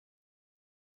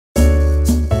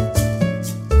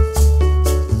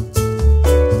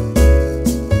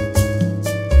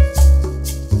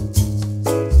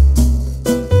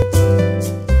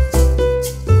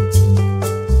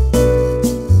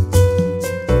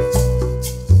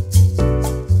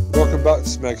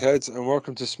smegheads, and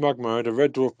welcome to Smug Mode, a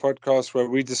Red Dwarf podcast where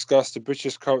we discuss the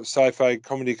British cult sci-fi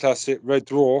comedy classic Red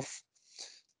Dwarf.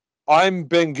 I'm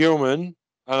Ben Gilman,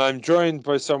 and I'm joined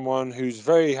by someone who's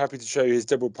very happy to show you his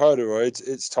double Polaroids.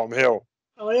 It's Tom Hill.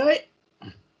 Oi.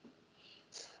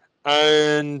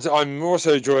 And I'm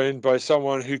also joined by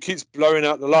someone who keeps blowing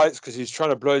out the lights because he's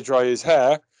trying to blow dry his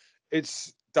hair.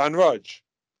 It's Dan Rudge.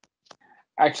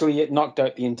 Actually, it knocked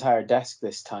out the entire desk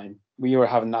this time. We were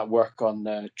having that work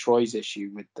on Troy's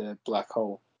issue with the black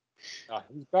hole.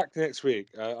 He's back next week.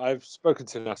 I've spoken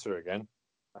to NASA again,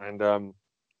 and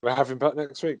we're having him back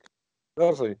next week.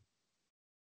 Lovely.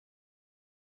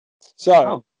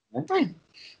 So, what did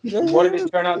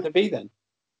it turn out to be then?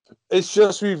 It's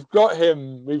just we've got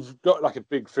like a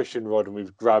big fishing rod, and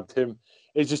we've grabbed him.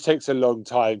 It just takes a long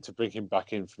time to bring him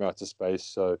back in from outer space,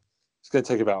 so it's going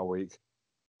to take about a week.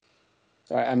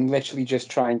 So I'm literally just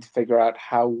trying to figure out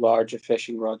how large a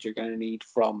fishing rod you're going to need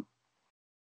from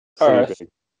Earth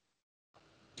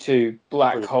to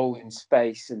black hole in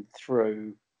space and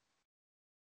through.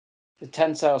 The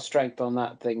tensile strength on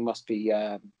that thing must be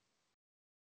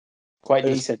quite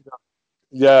decent.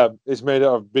 Yeah, it's made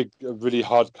out of really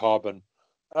hard carbon.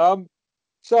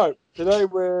 So today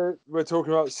we're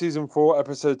talking about season 4,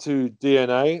 episode 2,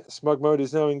 D.N.A. Smug Mode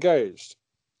is now engaged.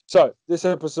 So this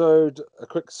episode, a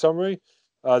quick summary.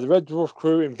 The Red Dwarf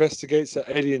crew investigates an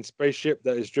alien spaceship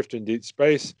that is drifting deep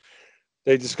space.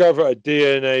 They discover a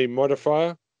D.N.A.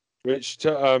 modifier, which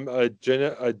a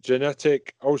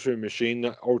genetic altering machine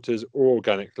that alters all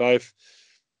organic life,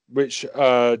 which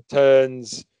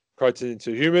turns Crichton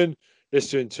into a human,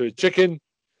 Lister into a chicken,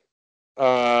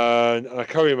 and a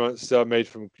curry monster made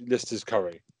from Lister's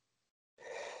curry.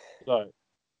 So,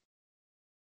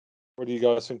 what do you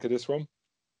guys think of this one?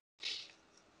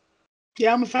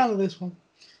 Yeah, I'm a fan of this one.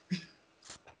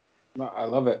 I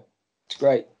love it. It's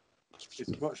great.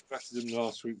 It's much better than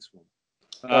last week's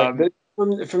one.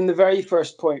 From the very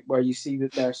first point where you see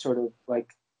that they're sort of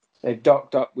like they've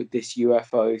docked up with this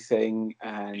UFO thing,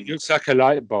 and it looks like a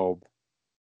light bulb.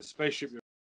 The spaceship.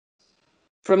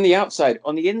 From the outside,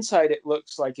 on the inside, it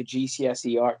looks like a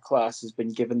GCSE art class has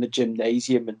been given the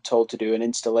gymnasium and told to do an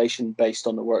installation based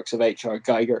on the works of H.R.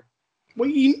 Geiger. Well,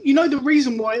 you know the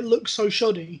reason why it looks so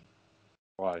shoddy?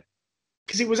 Why?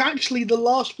 Because it was actually the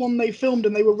last one they filmed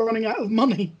and they were running out of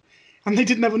money. And they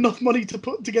didn't have enough money to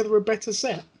put together a better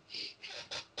set.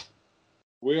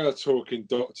 We are talking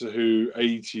Doctor Who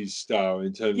 80s style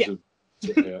in terms of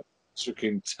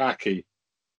looking tacky.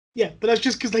 Yeah, but that's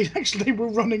just because they were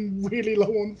running really low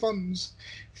on funds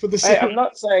for the set. set. I'm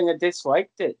not saying I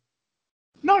disliked it.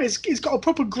 No, it's got a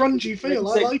proper grungy feel.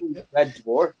 I like it. Red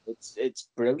Dwarf, it's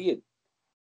brilliant.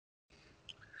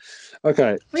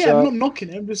 Okay. Yeah, so, I'm not knocking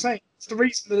it. I'm just saying it's the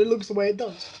reason that it looks the way it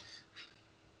does.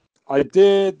 I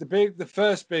did the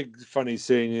first big funny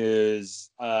scene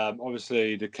is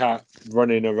obviously the cat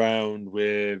running around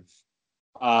with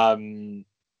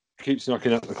keeps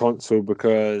knocking out the console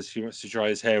because he wants to dry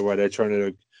his hair while they're trying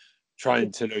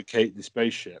to locate the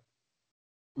spaceship.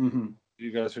 Mm-hmm.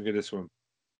 You guys think of this one?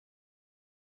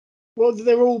 Well,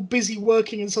 they're all busy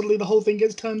working, and suddenly the whole thing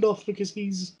gets turned off because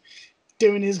he's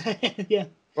doing his hair. Yeah.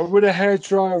 But would a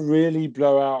hairdryer really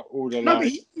blow out all the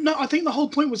lights? No, I think the whole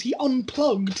point was he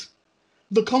unplugged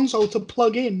the console to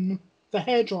plug in the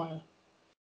hairdryer.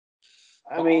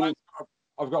 I mean,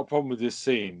 I've got a problem with this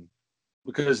scene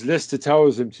because Lister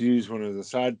tells him to use one of the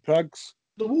side plugs.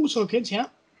 The wall sockets, yeah.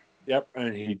 Yep,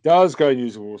 and he does go and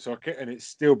use a wall socket, and it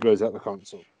still blows out the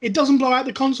console. It doesn't blow out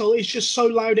the console, it's just so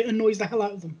loud it annoys the hell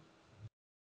out of them.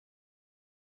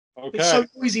 Okay. It's so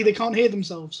noisy they can't hear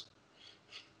themselves.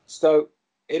 So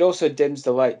it also dims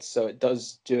the lights, so it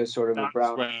does do a sort of a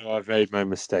brown. That's where I've made my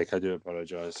mistake. I do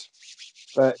apologise.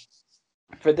 But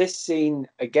for this scene,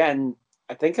 again,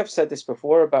 I think I've said this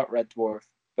before about Red Dwarf,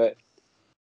 but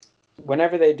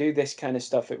whenever they do this kind of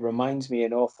stuff, it reminds me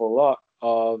an awful lot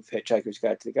of Hitchhiker's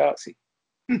Guide to the Galaxy.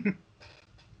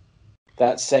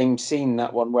 That same scene,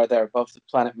 that one where they're above the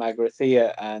planet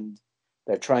Magrathea and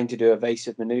they're trying to do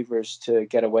evasive maneuvers to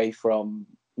get away from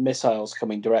missiles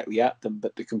coming directly at them,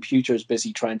 but the computer's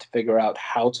busy trying to figure out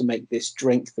how to make this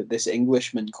drink that this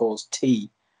Englishman calls tea.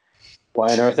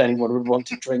 Why on earth anyone would want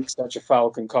to drink such a foul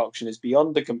concoction is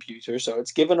beyond the computer, so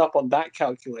it's given up on that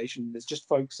calculation and it's just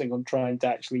focusing on trying to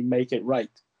actually make it right.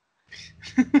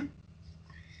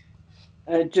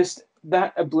 Just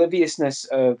that obliviousness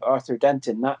of Arthur Dent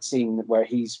in that scene where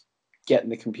he's getting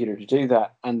the computer to do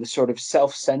that, and the sort of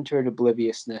self-centered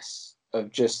obliviousness of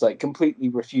just like completely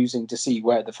refusing to see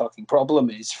where the fucking problem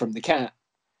is from the cat.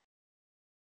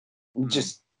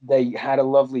 Just, they had a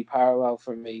lovely parallel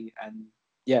for me, and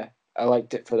yeah, I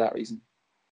liked it for that reason.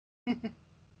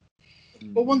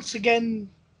 But once again,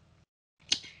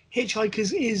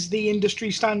 Hitchhikers is the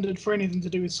industry standard for anything to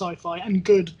do with sci-fi and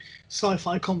good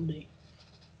sci-fi comedy.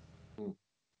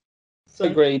 So,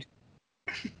 Agreed.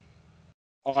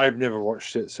 I've never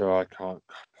watched it, so I can't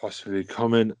possibly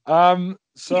comment. you can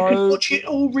So watch it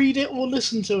or read it or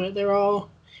listen to it. There are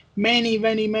many,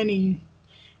 many, many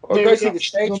Or go see the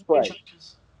variations on stage play.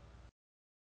 Hitchhikers.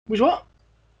 Which what?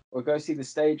 Or go see the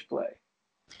stage play.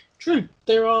 True.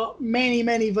 There are many,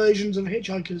 many versions of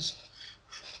Hitchhikers.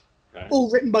 okay. All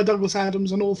written by Douglas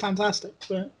Adams and all fantastic.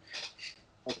 But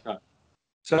Okay.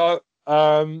 So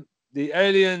the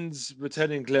aliens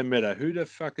returning Glenn Miller. Who the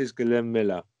fuck is Glenn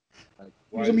Miller? Like,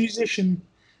 he was a musician.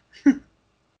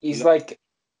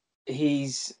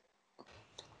 He's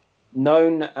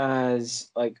known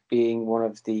as like being one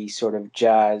of the sort of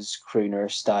jazz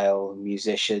crooner style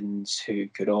musicians who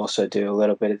could also do a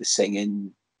little bit of the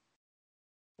singing.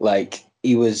 Like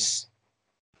he was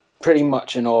pretty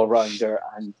much an all-rounder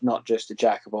and not just a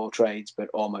jack of all trades, but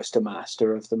almost a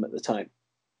master of them at the time.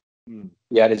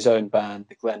 He had his own band,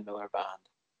 the Glenn Miller Band.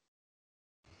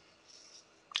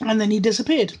 And then he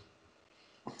disappeared.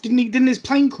 Didn't his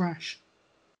plane crash?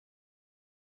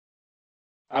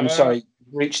 I'm sorry,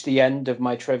 reached the end of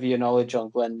my trivia knowledge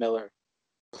on Glenn Miller.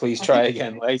 Please try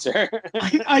again later.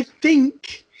 I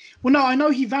think. Well, no, I know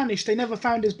he vanished. They never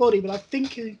found his body, but I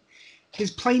think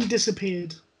his plane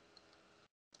disappeared.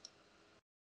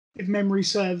 If memory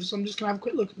serves, I'm just gonna have a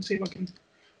quick look and see if I can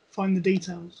find the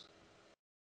details.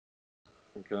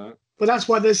 Okay. But that's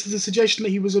why there's the suggestion that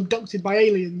he was abducted by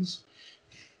aliens,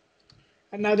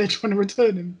 and now they're trying to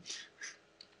return him.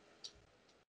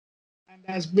 And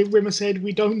as Rimmer said,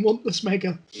 we don't want the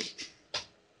Smegger.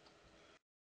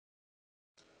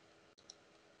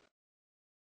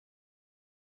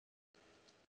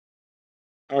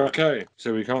 Okay,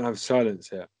 so we can't have silence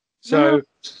here. So,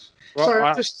 No. Sorry,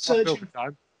 I'm just searching.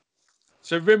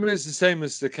 So Rimmer is the same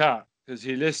as the cat because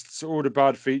he lists all the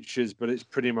bad features, but it's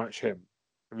pretty much him.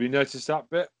 Have you noticed that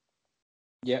bit?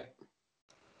 Yeah.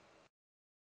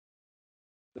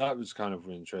 That was kind of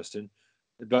interesting.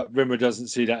 But Rimmer doesn't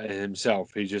see that in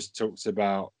himself. He just talks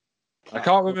about. I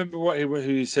can't remember who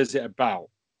he says it about.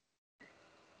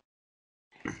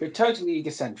 You're totally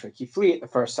egocentric. You flee at the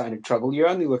first sign of trouble. You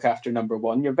only look after number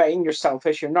one. You're vain, you're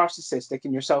selfish, you're narcissistic,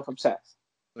 and you're self-obsessed.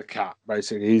 The cat,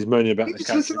 basically. He's moaning about the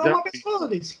cat. Listen to all my best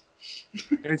qualities.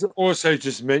 He's also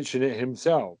just mentioned it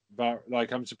himself. But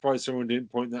like, I'm surprised someone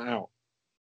didn't point that out.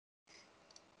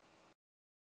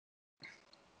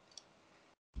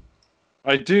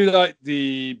 I do like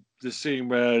the scene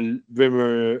where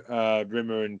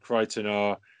Rimmer and Crichton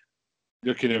are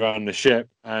looking around the ship,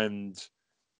 and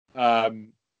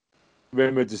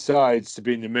Rimmer decides to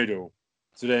be in the middle,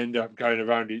 so they end up going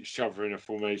around each other in a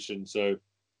formation. So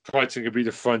Crichton could be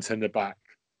the front and the back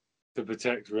to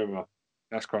protect Rimmer.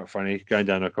 That's quite funny, going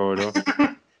down a corridor.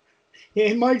 Yeah,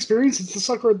 in my experience, it's the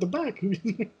sucker at the back. Can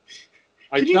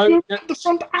you don't do the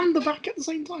front and the back at the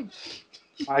same time?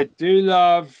 I do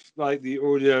love like the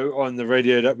audio on the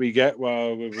radio that we get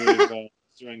while we're with Mr.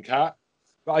 and Cat,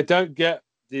 but I don't get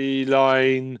the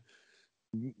line.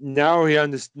 Now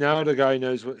now the guy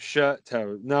knows what shirt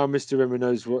tails. Now Mr. Rimmer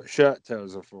knows what shirt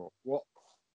tails are for. What?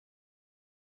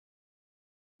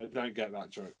 I don't get that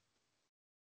joke.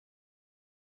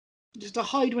 Just to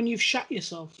hide when you've shat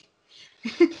yourself.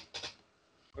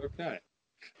 Okay.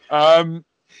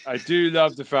 I do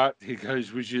love the fact he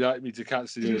goes, "Would you like me to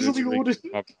cancel the order?"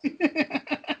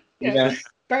 Yeah,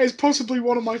 that is possibly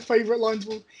one of my favourite lines.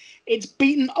 It's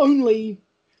beaten only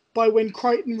by when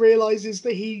Crichton realises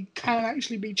that he can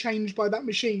actually be changed by that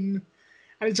machine.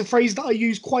 And it's a phrase that I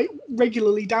use quite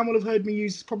regularly. Dan will have heard me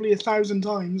use probably 1,000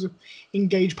 times.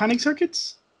 Engage panic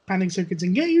circuits. Panic circuits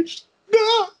engaged.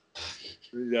 Ah!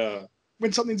 Yeah.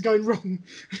 When something's going wrong.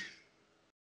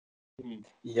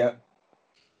 Yep.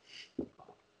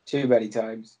 Too many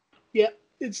times. Yeah,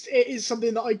 it is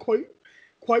something that I quote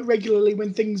quite regularly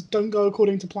when things don't go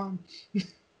according to plan.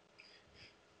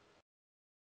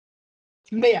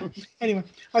 But yeah, anyway,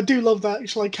 I do love that.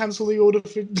 Shall I cancel the order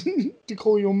to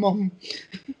call your mum?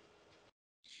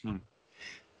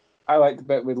 I like the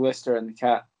bit with Lister and the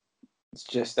cat. It's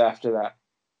just after that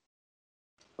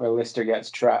where Lister gets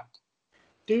trapped.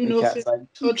 Do the nothing. Cat's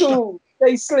like, go,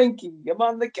 stay slinky. I'm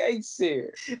on the case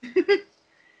here.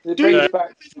 It brings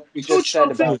back to what we just said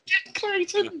about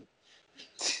Clayton.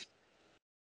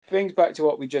 brings back to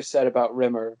what we just said about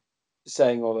Rimmer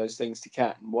saying all those things to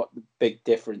Cat and what the big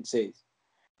difference is.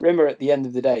 Rimmer, at the end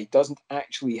of the day, doesn't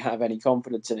actually have any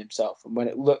confidence in himself, and when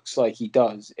it looks like he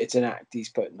does, it's an act he's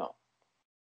putting on.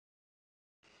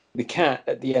 The Cat,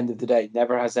 at the end of the day,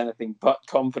 never has anything but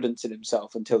confidence in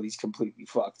himself until he's completely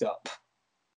fucked up.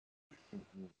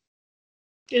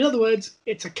 In other words,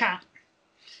 it's a cat.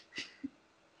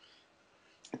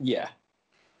 Yeah.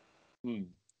 Hmm.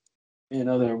 In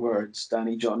other words,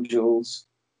 Danny John Jules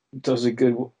does a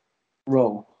good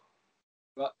role.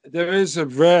 But there is a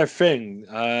rare thing.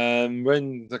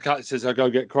 When the cat says, "I go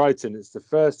get Crichton," it's the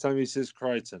first time he says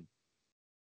Crichton.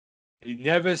 He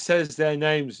never says their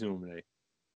names normally.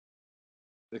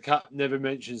 The cat never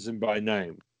mentions them by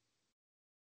name.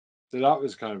 So that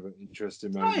was kind of an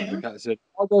interesting moment. Oh, yeah. The cat said,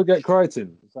 "I'll go get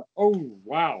Crichton." It's like, oh,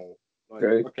 wow. Like,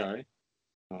 Great. okay.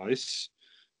 Nice.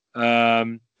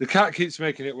 The cat keeps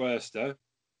making it worse, though.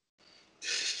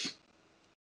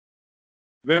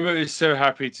 Rimmer is so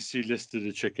happy to see Lister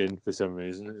the chicken for some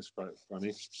reason. It's quite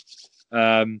funny.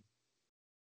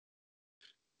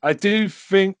 I do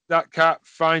think that cat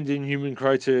finding human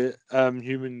Crichton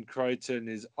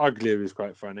is uglier is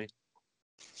quite funny.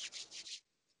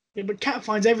 Yeah, but Cat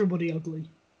finds everybody ugly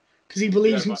because he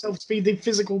believes Yeah, himself to be the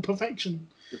physical perfection.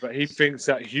 But he thinks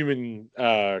that human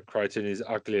Crichton is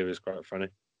uglier is quite funny.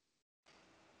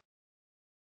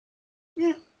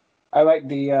 Yeah. I like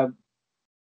the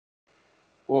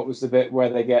what was the bit where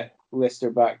they get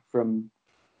Lister back from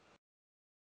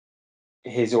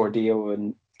his ordeal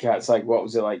and Cat's like, what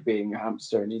was it like being a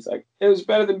hamster? And he's like, it was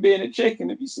better than being a chicken.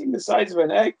 Have you seen the size of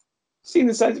an egg? Seen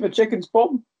the size of a chicken's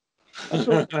bum? That's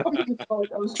what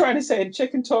I was trying to say in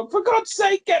chicken talk. For God's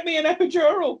sake, get me an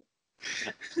epidural.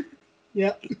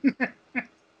 Yeah.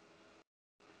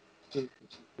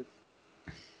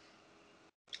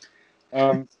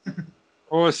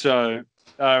 Also,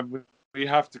 we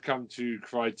have to come to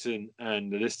Crichton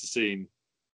and the Lister scene.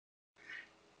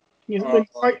 When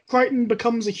Crichton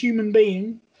becomes a human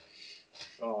being.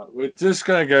 We're just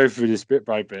going to go through this bit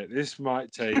by bit. This is my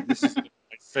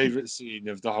favourite scene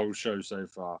of the whole show so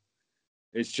far.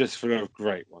 It's just full of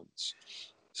great ones.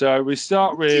 So we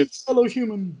start with fellow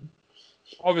human.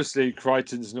 Obviously,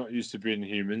 Crichton's not used to being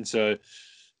human, so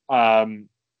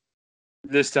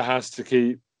Lister has to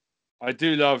keep. I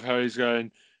do love how he's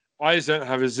going. Eyes don't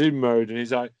have a zoom mode, and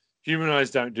he's like, human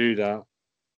eyes don't do that.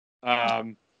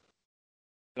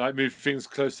 Like move things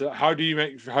closer. How do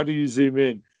you zoom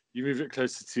in? You move it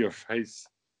closer to your face.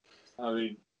 I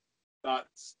mean, that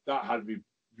had me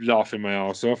laughing my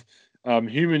ass off.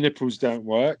 Human nipples don't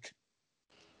work.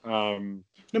 No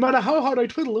matter how hard I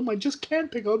twiddle them, I just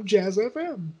can't pick up Jazz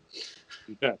FM.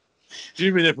 Yeah,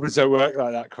 human nipples don't work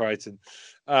like that, Crichton.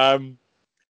 And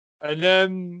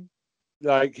then,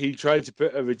 like, he tried to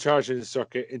put a recharging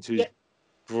socket into his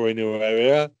groinal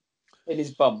area. In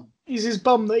his bum. Is his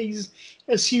bum that he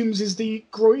assumes is the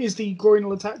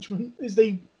groinal attachment? Is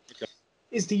the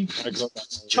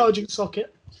charging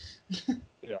socket?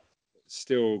 Yeah,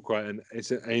 still quite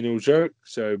it's an anal joke.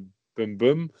 So boom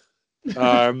boom.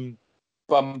 Bum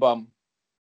bum.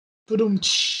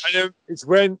 And it's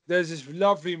when there's this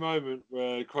lovely moment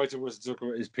where Crichton wants to talk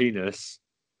about his penis,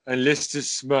 and Lister's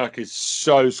smirk is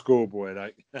so schoolboy,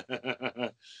 like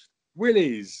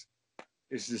Willie's.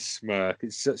 It's this smirk.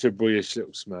 It's such a boyish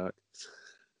little smirk.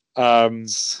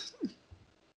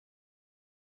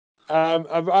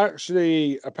 I've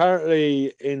actually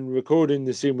apparently in recording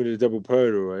the scene with the double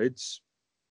Polaroids,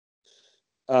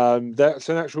 that's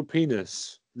an actual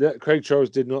penis. That Craig Charles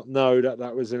did not know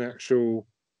that was an actual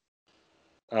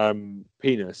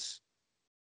penis.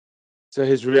 So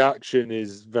his reaction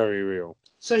is very real.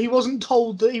 So he wasn't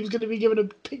told that he was going to be given a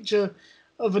picture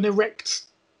of an erect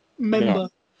member.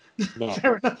 No.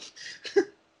 Fair enough.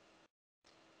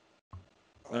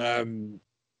 And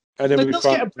then it does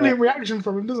get a brilliant reaction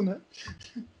from him, doesn't it?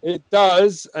 It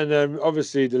does, and then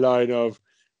obviously the line of,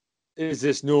 "Is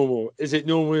this normal? Is it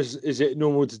normal? Is it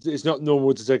normal to? It's not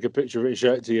normal to take a picture of it and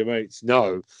show it to your mates.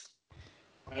 No."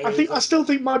 I still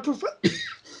think my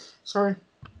Sorry.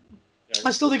 Yeah.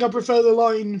 I still think I prefer the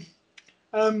line.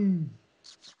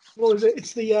 What was it?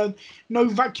 It's the no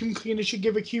vacuum cleaner should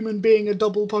give a human being a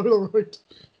double Polaroid.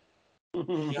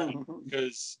 Yeah,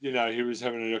 because he was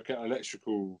having a look at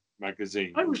electrical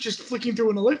magazine. I was just flicking through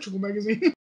an electrical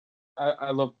magazine.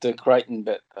 I love the Crichton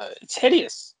bit. It's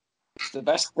hideous. It's the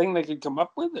best thing they could come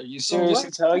up with. Are you seriously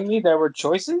telling me there were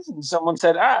choices? And someone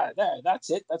said, there, that's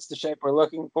it. That's the shape we're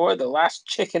looking for. The last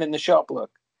chicken in the shop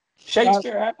look.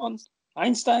 Shakespeare had one.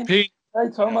 Einstein.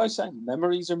 Thomas and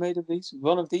memories are made of these.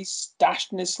 One of these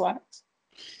stashed in his slacks.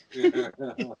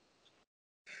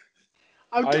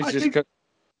 I think...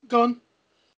 Go on.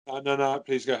 No,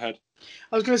 please go ahead.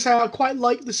 I was going to say, I quite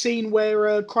like the scene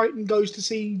where Crichton goes to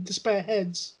see the spare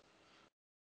heads.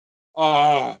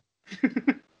 Oh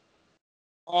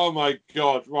my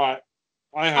God, right.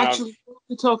 Actually, we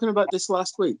were talking about this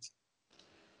last week.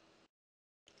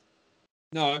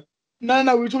 No.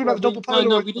 No, we were talking about the double Polaroid.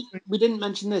 No, we didn't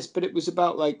mention this, but it was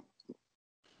about like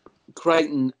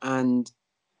Crichton and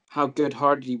how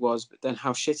good-hearted he was, but then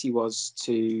how shit he was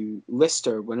to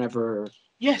Lister whenever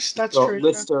yes, that's true.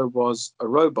 Lister was a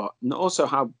robot, and also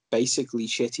how basically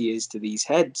shit he is to these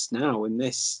heads now in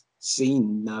this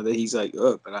scene. Now that he's like,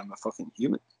 oh, but I'm a fucking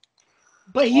human.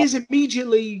 But he is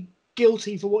immediately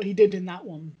guilty for what he did in that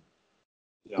one.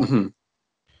 Yeah. Mm-hmm.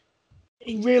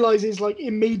 He realizes like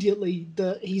immediately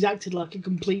that he's acted like a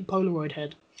complete Polaroid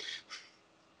head.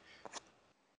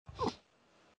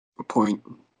 Point.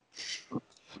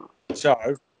 So,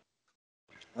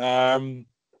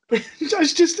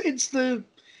 it's the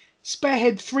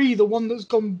Sparehead 3, the one that's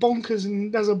gone bonkers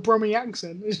and has a Brummie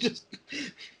accent. It's just.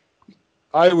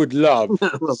 I would love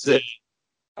to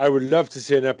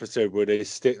see an episode where they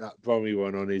stick that Brummy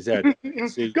one on his head.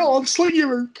 Go on, sling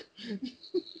your hook.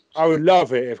 I would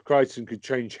love it if Crichton could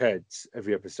change heads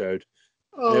every episode.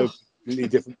 Oh. They would be a completely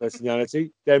different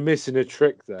personality. They're missing a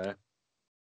trick there.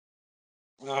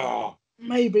 Oh.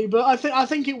 Maybe, but I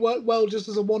think it worked well just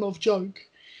as a one-off joke.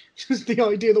 Just the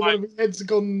idea that one of his heads had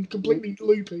gone completely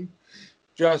loopy.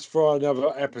 Just for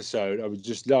another episode, I would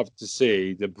just love to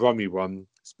see the Brummy one,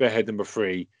 Sparehead number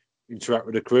 3, interact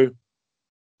with the crew.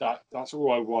 That's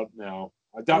all I want now.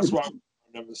 That's what I want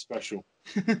another special.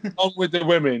 On with the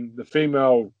women, the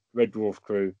female Red Dwarf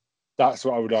crew. That's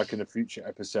what I would like in a future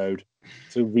episode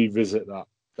to revisit that.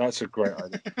 That's a great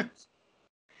idea.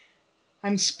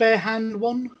 And Spare Hand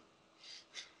one?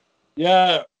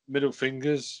 Yeah, middle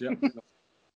fingers. Yeah.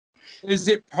 Is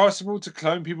it possible to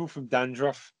clone people from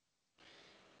dandruff?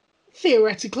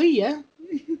 Theoretically, yeah.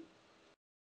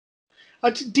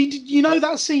 Did you know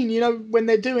that scene? You know when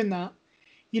they're doing that.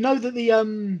 You know that the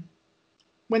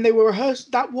when they were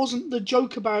rehearsed, that wasn't the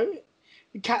joke about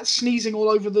the cat sneezing all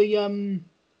over the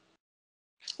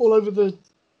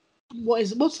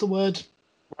what's the word?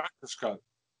 Microscope.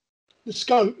 The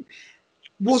scope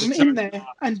wasn't in there,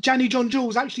 and Janny John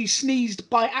Jules actually sneezed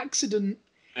by accident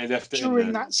They left it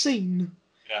during that scene.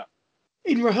 Yeah.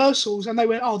 In rehearsals, and they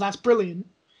went, "Oh, that's brilliant."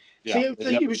 Yeah. So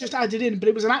it was just added in, but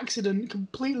it was an accident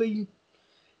completely.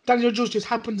 Daniel George just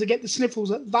happened to get the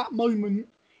sniffles at that moment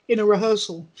in a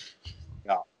rehearsal.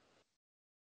 Yeah.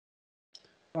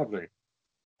 Lovely.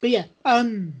 But yeah,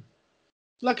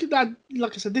 like I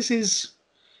said, this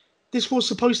was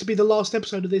supposed to be the last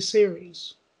episode of this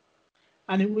series,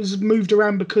 and it was moved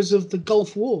around because of the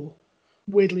Gulf War.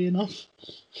 Weirdly enough,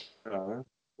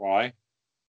 why?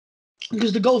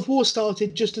 Because the Gulf War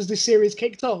started just as this series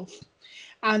kicked off,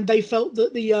 and they felt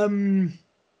that the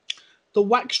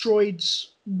Wax Droids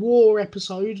War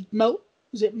episode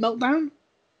Meltdown?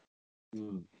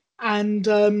 And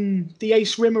the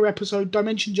Ace Rimmer episode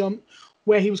Dimension Jump,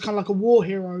 where he was kind of like a war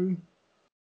hero,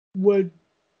 would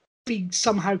be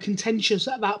somehow contentious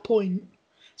at that point.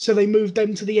 So they moved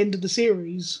them to the end of the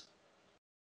series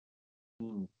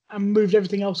and moved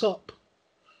everything else up.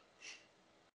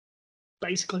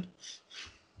 Basically.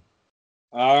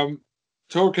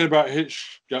 Talking about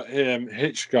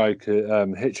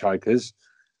hitchhikers,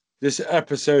 this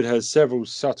episode has several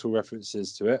subtle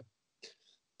references to it.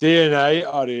 D.N.A.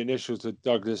 are the initials of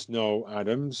Douglas Noel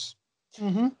Adams.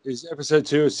 Mm-hmm. Is episode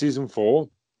 2 of season 4,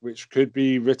 which could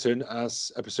be written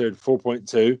as episode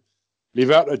 4.2. Leave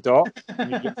out the dot.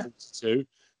 The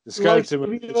skeleton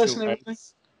with additional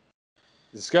heads.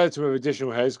 The skeleton with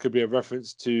additional heads could be a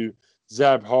reference to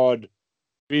Zabhard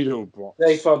Beetlebrox.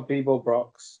 Zabhard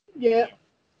Beetlebrox. Yeah.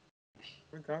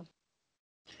 Okay.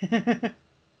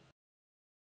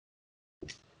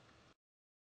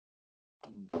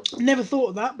 Never thought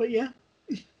of that, but yeah.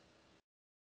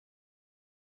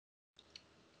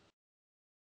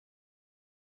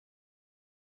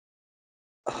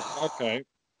 Okay.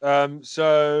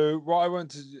 So what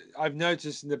I've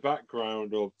noticed in the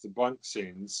background of the bunk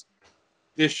scenes,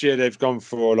 this year they've gone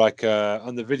for like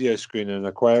on the video screen an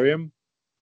aquarium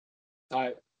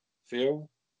type feel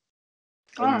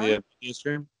on the video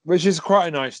screen, which is quite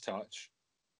a nice touch.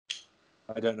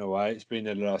 I don't know why. It's been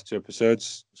in the last 2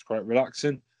 episodes. It's quite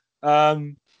relaxing.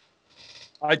 I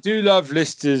do love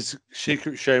Lister's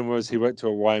secret shame was he went to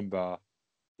a wine bar.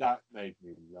 That made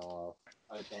me laugh.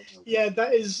 I don't know. Yeah,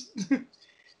 that is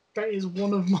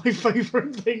one of my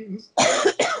favourite things.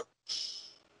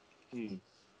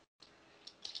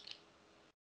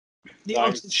 The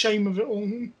utter shame of it all.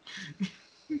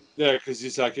 Yeah, because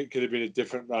it's like it could have been a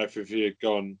different life if he had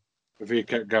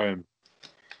kept going.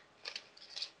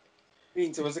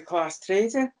 Means I was a class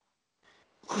traitor.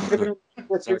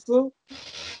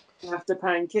 After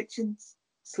paying kitchens,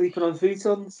 sleeping on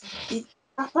futons, eat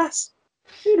tapas.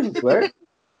 Shouldn't work.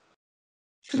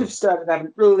 Should have started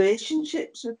having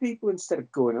relationships with people instead of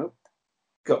going up.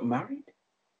 got married,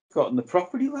 got on the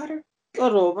property ladder.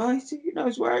 God almighty, who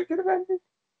knows where it could have ended.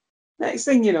 Next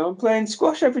thing you know, I'm playing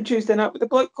squash every Tuesday night with a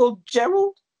bloke called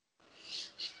Gerald.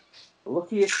 A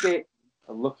lucky estate.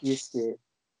 A lucky estate.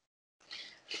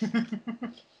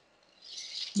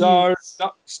 So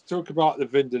let's talk about the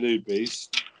Vindaloo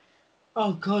Beast.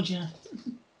 Oh god, yeah.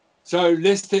 So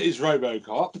listed is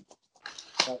RoboCop.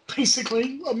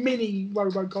 Basically, a mini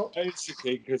RoboCop.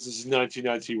 Basically, because this is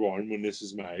 1991 when this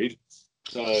was made.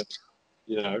 So,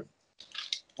 you know.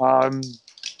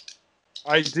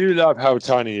 I do love how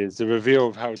tiny he is. The reveal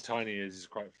of how tiny he is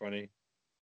quite funny.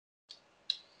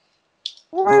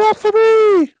 Wait up for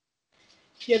me!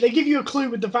 Yeah, they give you a clue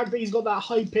with the fact that he's got that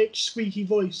high-pitched, squeaky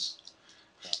voice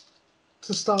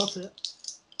to start it.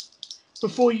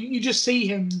 Before you just see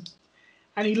him,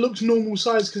 and he looks normal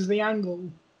size because of the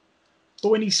angle. But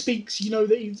when he speaks, you know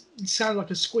that he sounds like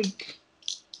a squeak.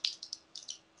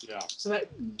 Yeah. So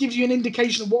that gives you an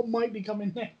indication of what might be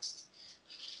coming next.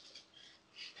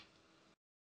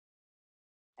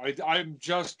 I'm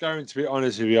just going to be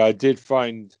honest with you. I did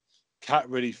find Cat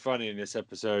really funny in this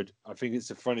episode. I think it's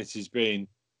the funniest he's been.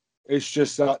 It's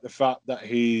just like the fact that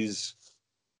he's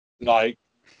like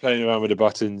playing around with the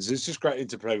buttons. It's just great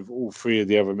interplay with all three of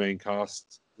the other main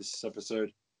cast this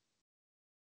episode.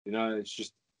 You know, it's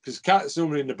just because Cat's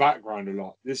normally in the background a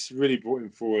lot. This really brought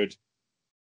him forward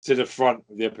to the front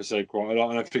of the episode quite a lot,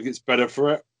 and I think it's better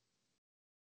for it.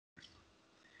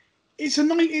 It's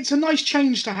a nice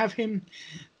change to have him.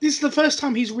 This is the first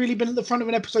time he's really been at the front of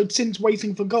an episode since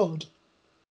Waiting for God.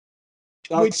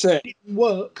 That's it. Didn't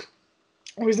work,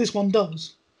 whereas this one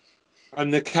does.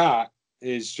 And the cat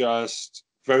is just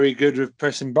very good with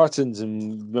pressing buttons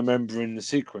and remembering the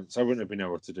sequence. I wouldn't have been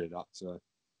able to do that. So,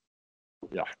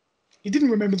 yeah. He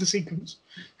didn't remember the sequence.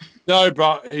 No,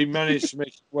 but he managed to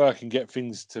make it work and get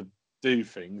things to do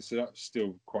things. So that's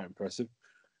still quite impressive.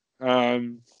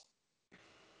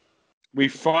 We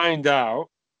find out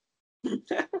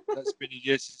that's been a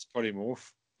year since Polymorph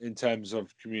in terms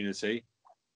of community.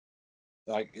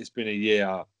 Like, it's been a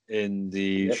year in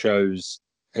the show's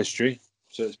history.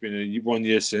 So it's been 1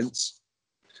 year since.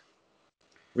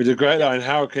 With a great line,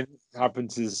 how can it happen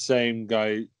to the same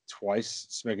guy twice,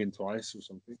 smegging twice or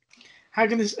something? How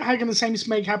can the same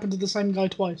smeg happen to the same guy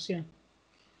twice? Yeah.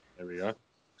 There we go.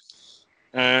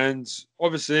 And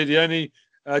obviously, the only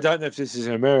I don't know if this is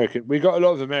American. We got a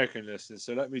lot of American listeners,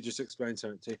 so let me just explain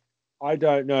something to you. I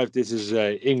don't know if this is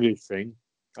a English thing.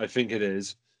 I think it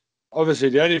is. Obviously,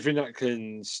 the only thing that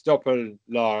can stop a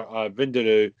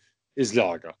Vindaloo is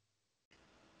lager.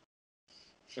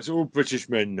 That's all British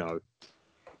men know.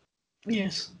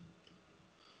 Yes.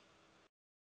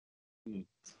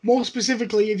 More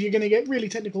specifically, if you're going to get really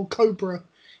technical, Cobra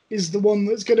is the one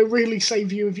that's going to really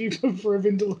save you if you go for a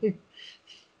Vindaloo.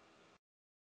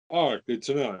 Oh, good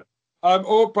to know.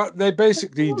 But they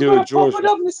basically do a draw. Pop it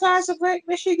up the size of Lake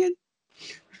Michigan.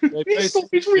 This stuff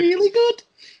is really good.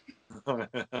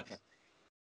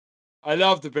 I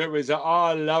love the bit where he's like,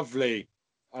 "Oh, lovely."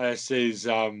 Says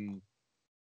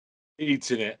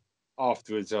eating it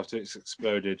afterwards after it's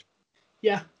exploded.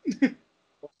 Yeah.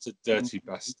 What's a dirty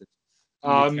bastard.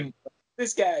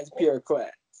 This guy is pure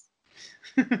class.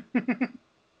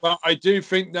 Well, I do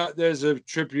think that there's a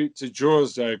tribute to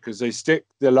Jaws though, because they stick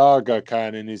the lager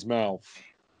can in his mouth.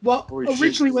 Well,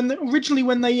 originally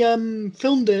when they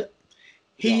filmed it,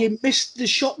 he missed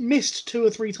 2 or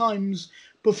 3 times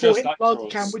before hitting the lager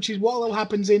can, which is what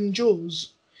happens in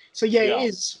Jaws. So yeah,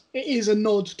 it is a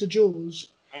nod to Jaws,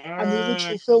 and the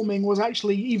original filming was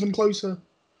actually even closer.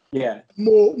 Yeah,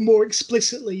 more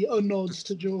explicitly a nod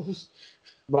to Jaws.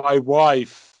 My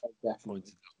wife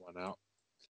pointed that one out.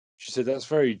 She said that's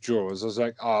very Jaws. I was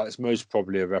like, it's most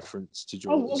probably a reference to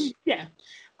Jaws. Yeah.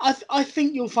 I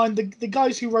think you'll find the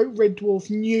guys who wrote Red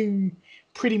Dwarf knew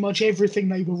pretty much everything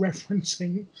they were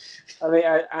referencing. I mean,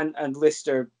 and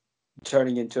Lister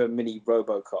turning into a mini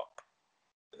RoboCop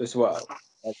as well.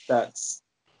 That's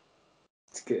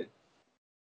good.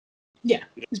 Yeah,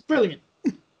 it's brilliant.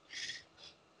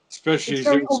 Especially it's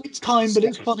very of its time, but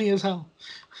it's funny as hell.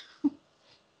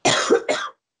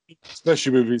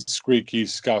 Especially with his squeaky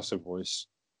Scouser voice.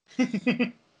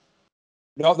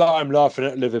 Not that I'm laughing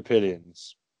at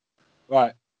Liverpudlians.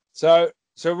 Right. So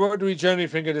what do we generally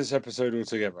think of this episode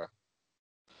altogether?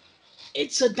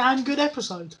 It's a damn good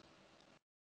episode.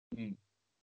 It's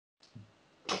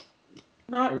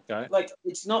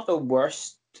not the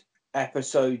worst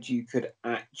episode you could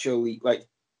actually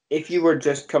if you were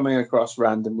just coming across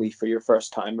randomly for your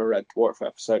first time a Red Dwarf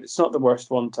episode, it's not the worst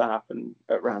one to happen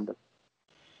at random.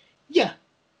 Yeah.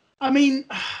 I mean,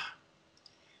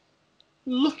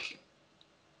 look,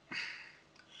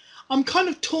 I'm kind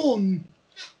of torn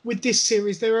with this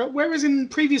series. Whereas in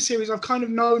previous series I've kind of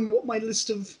known what my list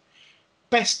of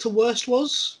best to worst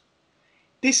was.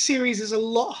 This series is a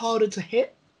lot harder to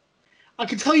hit. I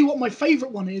can tell you what my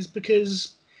favourite one is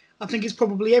because I think it's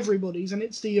probably everybody's, and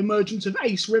it's the emergence of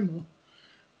Ace Rimmer,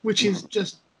 which is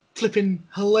just flipping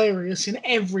hilarious in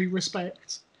every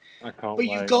respect. I can't But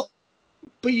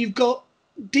wait. you've got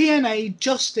D.N.A,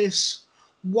 Justice,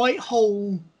 White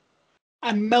Hole,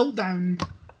 and Meltdown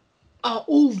are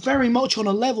all very much on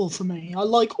a level for me. I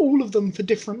like all of them for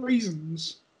different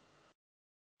reasons.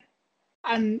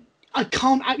 And I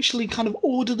can't actually kind of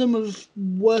order them of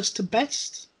worst to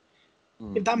best,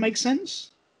 if that makes sense.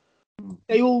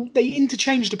 They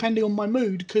interchange depending on my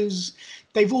mood because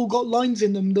they've all got lines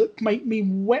in them that make me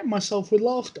wet myself with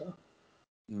laughter.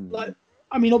 Like,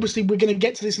 I mean, obviously we're going to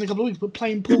get to this in a couple of weeks, but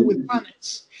playing pool with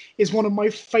planets is one of my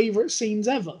favourite scenes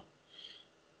ever.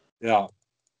 Yeah.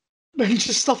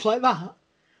 Just stuff like that.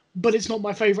 But it's not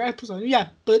my favourite episode. Yeah,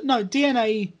 but no,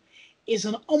 D.N.A is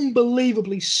an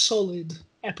unbelievably solid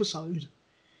episode.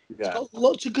 It's got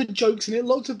lots of good jokes in it,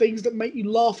 lots of things that make you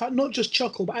laugh at, not just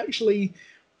chuckle, but actually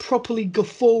properly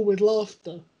guffaw with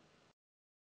laughter.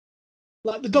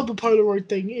 Like the double Polaroid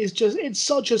thing is just, it's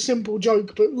such a simple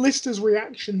joke, but Lister's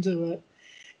reaction to it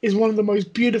is one of the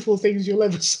most beautiful things you'll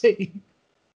ever see.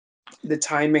 The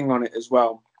timing on it as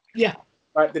well. Yeah.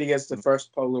 The fact that he has the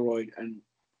first Polaroid and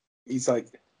he's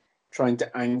like trying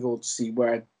to angle to see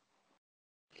where,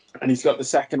 and he's got the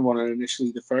second one, and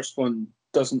initially the first one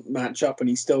doesn't match up and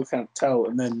he still can't tell,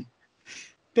 and then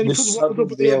he the puts one sudden up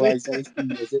with the other.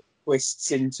 realization as it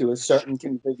twists into a certain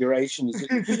configuration is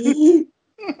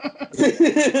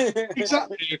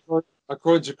Exactly.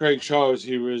 According to Craig Charles,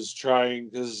 he was trying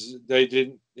because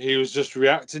he was just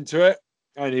reacting to it,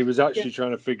 and he was actually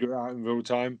trying to figure it out in real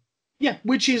time. Yeah,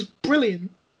 which is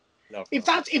brilliant. Love If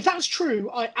that. that's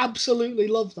true, I absolutely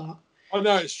love that. Oh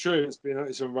no, it's true.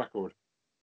 It's on record.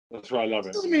 That's why I love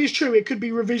it. Doesn't mean it's true. It could be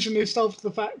revisionist after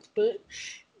the fact, but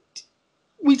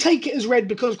we take it as read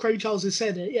because Craig Charles has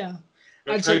said it. Yeah,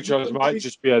 But Craig Charles might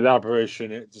just be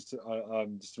elaboration it just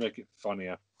to make it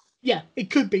funnier. Yeah, it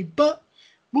could be, but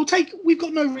we've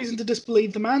got no reason to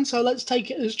disbelieve the man, so let's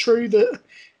take it as true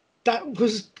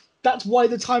that's why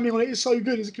the timing on it is so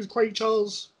good, is because Craig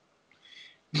Charles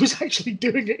was actually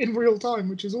doing it in real time,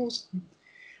 which is awesome.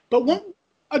 But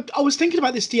I was thinking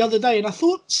about this the other day, and I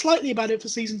thought slightly about it for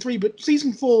season 3, but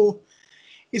season 4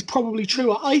 is probably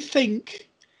truer. I think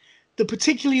that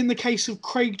particularly in the case of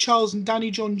Craig Charles and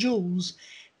Danny John Jules,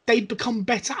 they'd become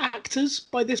better actors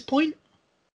by this point.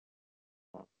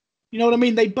 You know what I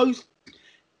mean?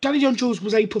 Danny John Jules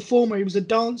was a performer, he was a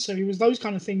dancer, he was those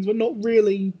kind of things, but not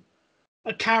really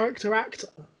a character actor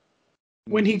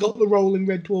when he got the role in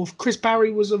Red Dwarf. Chris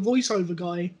Barry was a voiceover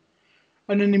guy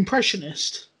and an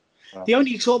impressionist. The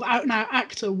only sort of out-and-out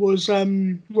actor was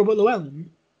Robert Llewellyn.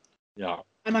 Yeah.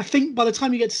 And I think by the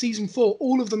time you get to season 4,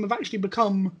 all of them have actually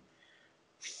become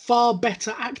far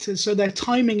better actors. So their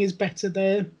timing is better,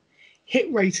 their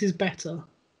hit rate is better.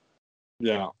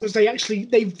 Yeah. Because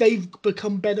they've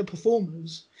become better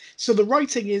performers. So the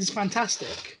writing is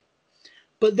fantastic.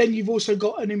 But then you've also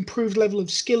got an improved level of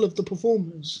skill of the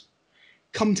performers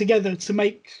come together to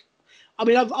make... I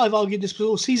mean, I've argued this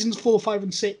before. Seasons 4, 5,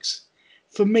 and 6,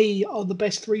 for me, are the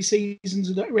best 3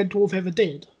 seasons that Red Dwarf ever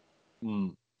did.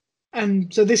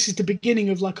 And so this is the beginning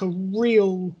of like a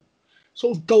real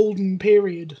sort of golden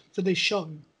period for this show.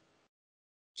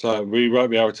 So we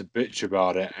won't be able to bitch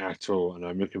about it at all, and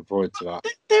I'm looking forward to that.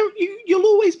 You'll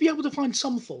always be able to find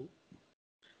some fault.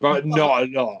 But not a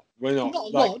lot. We're not. Not a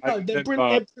lot, no. They're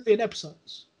brilliant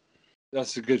episodes.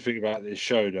 That's the good thing about this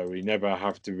show, though. We never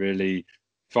have to really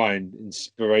find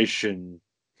inspiration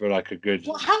for like a good...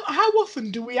 Well, how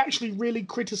often do we actually really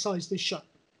criticise this show?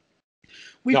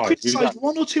 We've criticised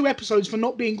 1 or 2 episodes for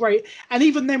not being great, and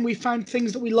even then we found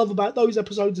things that we love about those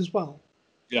episodes as well.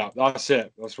 Yeah, that's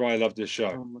it. That's why I love this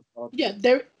show. Yeah,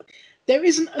 there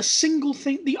isn't a single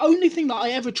thing. The only thing that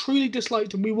I ever truly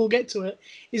disliked, and we will get to it,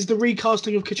 is the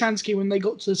recasting of Kachansky when they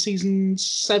got to season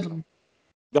 7.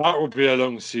 That would be a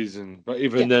long season, but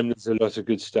even then, there's a lot of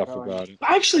good stuff about it.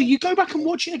 But actually, you go back and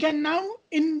watch it again now.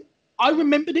 I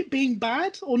remembered it being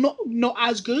bad or not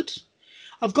as good.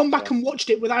 I've gone back and watched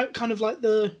it without kind of like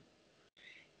the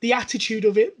attitude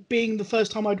of it being the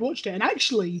first time I'd watched it, and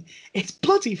actually, it's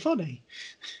bloody funny.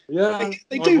 Yeah,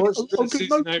 they do watched a lot of good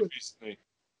season 8 notes. recently.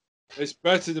 It's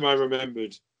better than I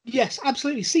remembered. Yes,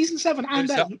 absolutely. Season 7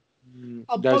 and 8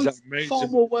 are both far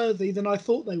more worthy than I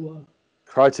thought they were.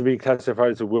 Try to be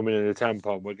classified as a woman in a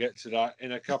tampon. We'll get to that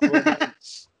in a couple of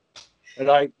months.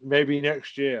 Like maybe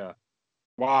next year.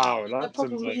 Wow, that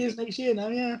probably is next year now.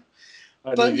 Yeah,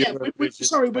 But yeah,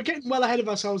 sorry, we're getting well ahead of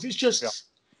ourselves. It's just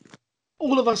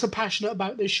all of us are passionate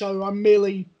about this show. I'm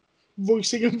merely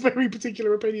voicing a very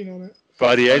particular opinion on it.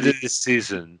 By the end of this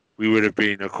season, we would have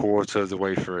been a quarter of the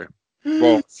way through.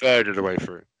 Well, third of the way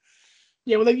through.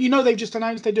 Yeah, well, they've just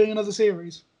announced they're doing another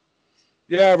series.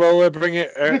 Yeah, well, we'll bring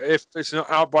it. If it's not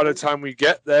out by the time we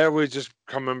get there, we'll just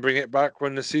come and bring it back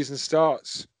when the season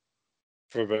starts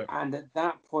for a bit. And at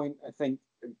that point, I think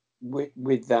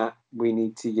with that, we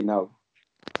need to,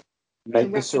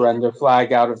 make the surrender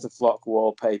flag out of the flock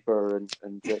wallpaper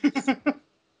and just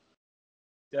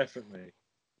Definitely.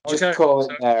 Just call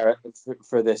it there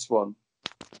for this one.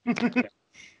 I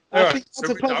think that's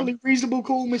a perfectly reasonable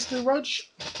call, Mr.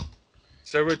 Rudge.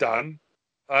 So we're done,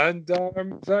 and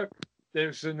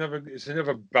it's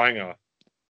another banger.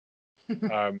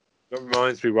 That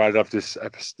reminds me why I love this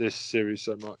series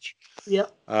so much. Yeah.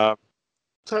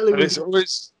 Totally. And it's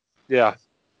always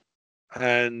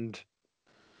and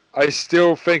I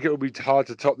still think it will be hard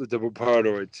to top the double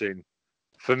Polaroid scene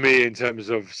for me in terms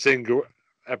of single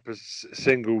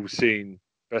scene,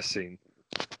 best scene.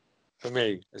 For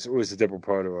me, it's always the double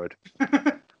Polaroid.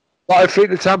 But I think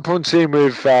the tampon scene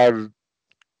with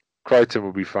Crichton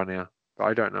will be funnier, but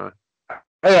I don't know.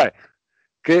 Anyway,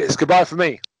 it's goodbye for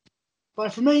me. Bye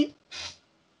for me.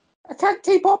 I can't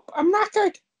keep up. I'm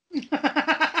knackered.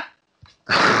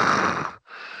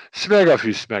 Smeg off,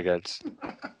 you smegheads.